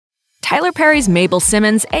Tyler Perry's Mabel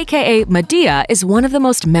Simmons, aka Madea, is one of the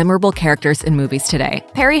most memorable characters in movies today.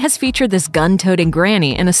 Perry has featured this gun-toting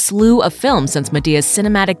granny in a slew of films since Madea's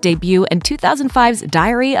cinematic debut in 2005's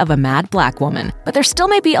Diary of a Mad Black Woman. But there still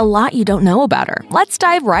may be a lot you don't know about her. Let's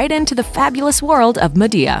dive right into the fabulous world of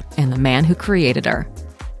Madea and the man who created her.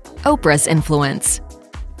 Oprah's influence.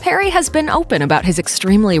 Perry has been open about his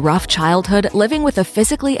extremely rough childhood living with a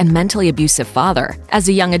physically and mentally abusive father. As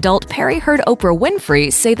a young adult, Perry heard Oprah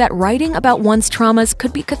Winfrey say that writing about one's traumas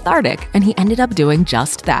could be cathartic, and he ended up doing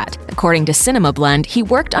just that. According to Cinema Blend, he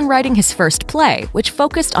worked on writing his first play, which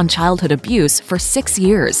focused on childhood abuse, for 6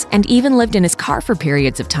 years, and even lived in his car for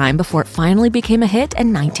periods of time before it finally became a hit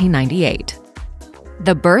in 1998.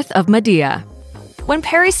 The birth of Madea. When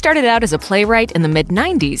Perry started out as a playwright in the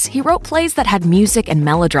mid-90s, he wrote plays that had music and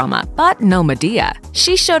melodrama, but no Madea.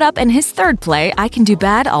 She showed up in his third play, I Can Do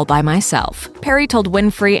Bad All By Myself. Perry told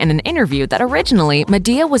Winfrey in an interview that originally,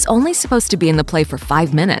 Madea was only supposed to be in the play for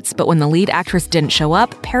 5 minutes, but when the lead actress didn't show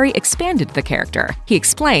up, Perry expanded the character. He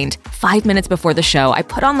explained, 5 minutes before the show, I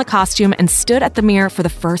put on the costume and stood at the mirror for the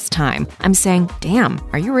first time. I'm saying, damn,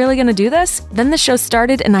 are you really gonna do this? Then the show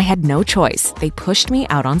started and I had no choice. They pushed me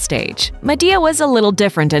out on stage. Madea was a little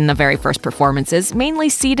different in the very first performances, mainly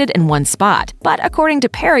seated in one spot. But according to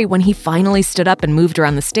Perry, when he finally stood up and moved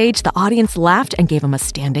around the stage, the audience laughed and gave him a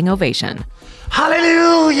standing ovation.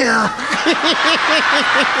 Hallelujah!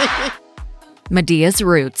 Madea's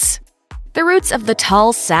roots. The roots of the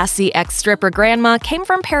tall, sassy ex-stripper grandma came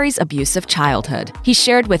from Perry's abusive childhood. He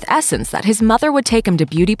shared with Essence that his mother would take him to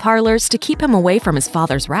beauty parlors to keep him away from his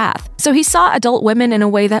father's wrath. So he saw adult women in a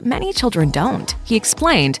way that many children don't. He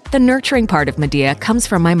explained, the nurturing part of Madea comes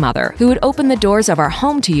from my mother, who would open the doors of our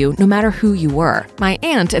home to you no matter who you were. My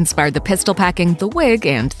aunt inspired the pistol packing, the wig,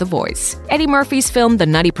 and the voice. Eddie Murphy's film The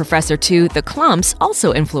Nutty Professor 2, The Clumps,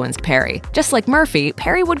 also influenced Perry. Just like Murphy,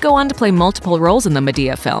 Perry would go on to play multiple roles in the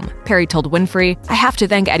Madea film. Perry told Winfrey, I have to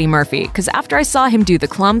thank Eddie Murphy, because after I saw him do The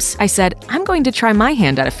Clumps, I said, I'm going to try my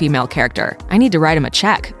hand at a female character. I need to write him a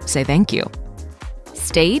check. Say thank you.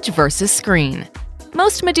 Stage versus screen.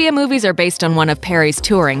 Most Madea movies are based on one of Perry's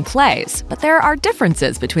touring plays, but there are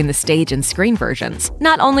differences between the stage and screen versions.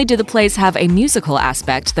 Not only do the plays have a musical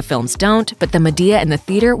aspect, the films don't, but the Madea in the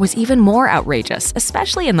theater was even more outrageous,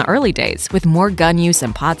 especially in the early days, with more gun use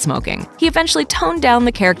and pot smoking. He eventually toned down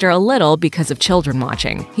the character a little because of children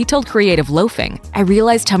watching. He told Creative Loafing, I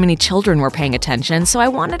realized how many children were paying attention, so I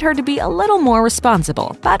wanted her to be a little more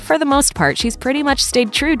responsible, but for the most part, she's pretty much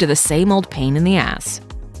stayed true to the same old pain in the ass.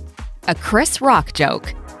 A Chris Rock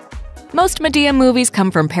joke. Most Madea movies come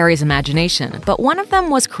from Perry's imagination, but one of them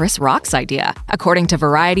was Chris Rock's idea. According to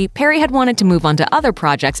Variety, Perry had wanted to move on to other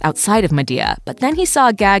projects outside of Madea, but then he saw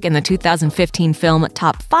a gag in the 2015 film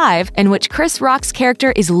Top 5, in which Chris Rock's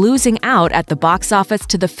character is losing out at the box office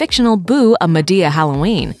to the fictional Boo! A Madea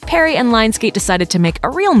Halloween. Perry and Lionsgate decided to make a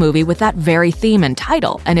real movie with that very theme and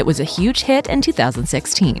title, and it was a huge hit in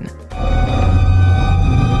 2016.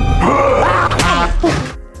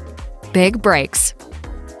 Big breaks.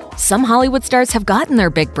 Some Hollywood stars have gotten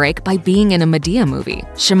their big break by being in a Madea movie.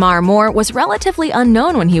 Shamar Moore was relatively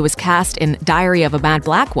unknown when he was cast in Diary of a Mad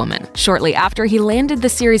Black Woman. Shortly after, he landed the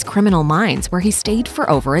series Criminal Minds, where he stayed for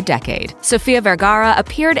over a decade. Sofia Vergara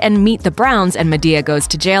appeared in Meet the Browns and Madea Goes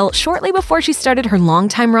to Jail shortly before she started her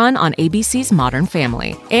longtime run on ABC's Modern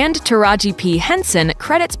Family. And Taraji P. Henson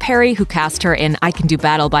credits Perry, who cast her in I Can Do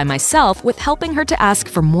Bad All By Myself, with helping her to ask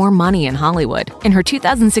for more money in Hollywood. In her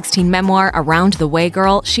 2016 memoir, Around the Way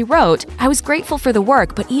Girl, she wrote, I was grateful for the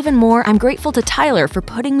work, but even more, I'm grateful to Tyler for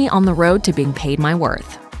putting me on the road to being paid my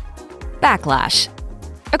worth. Backlash.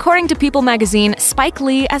 According to People magazine, Spike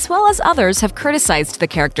Lee, as well as others, have criticized the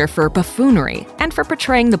character for buffoonery and for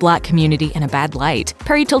portraying the black community in a bad light.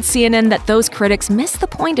 Perry told CNN that those critics miss the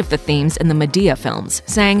point of the themes in the Madea films,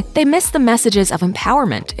 saying, they miss the messages of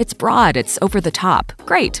empowerment. It's broad, it's over the top.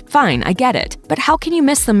 Great, fine, I get it. But how can you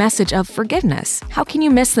miss the message of forgiveness? How can you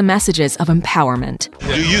miss the messages of empowerment?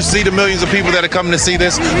 Do you see the millions of people that are coming to see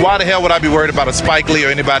this? Why the hell would I be worried about a Spike Lee or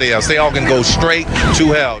anybody else? They all can go straight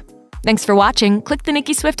to hell. Thanks for watching. Click the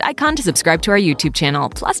Nicki Swift icon to subscribe to our YouTube channel.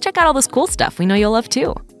 Plus, check out all this cool stuff we know you'll love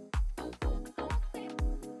too.